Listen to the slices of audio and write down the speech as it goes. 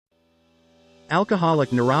Alcoholic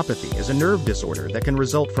neuropathy is a nerve disorder that can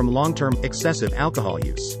result from long-term, excessive alcohol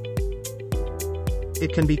use.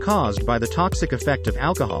 It can be caused by the toxic effect of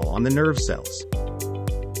alcohol on the nerve cells.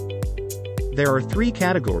 There are 3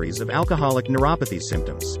 categories of alcoholic neuropathy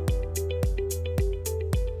symptoms.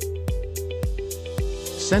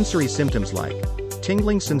 Sensory symptoms like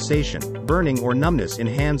tingling sensation, burning or numbness in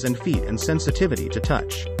hands and feet and sensitivity to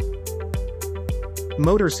touch.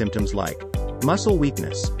 Motor symptoms like muscle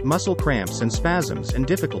weakness, muscle cramps and spasms and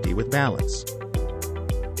difficulty with balance.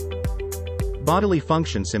 Bodily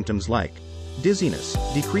function symptoms like dizziness,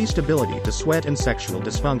 decreased ability to sweat and sexual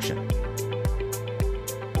dysfunction.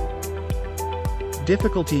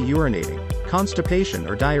 Difficulty urinating, constipation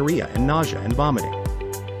or diarrhea and nausea and vomiting.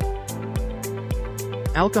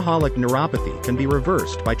 Alcoholic neuropathy can be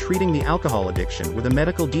reversed by treating the alcohol addiction with a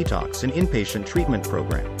medical detox and inpatient treatment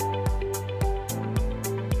program.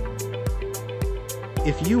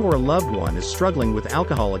 If you or a loved one is struggling with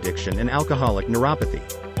alcohol addiction and alcoholic neuropathy,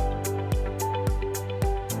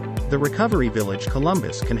 the Recovery Village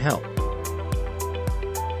Columbus can help.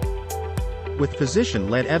 With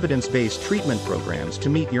physician-led evidence-based treatment programs to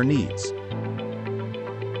meet your needs.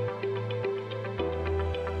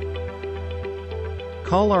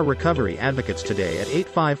 Call our recovery advocates today at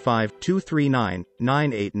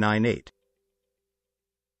 855-239-9898.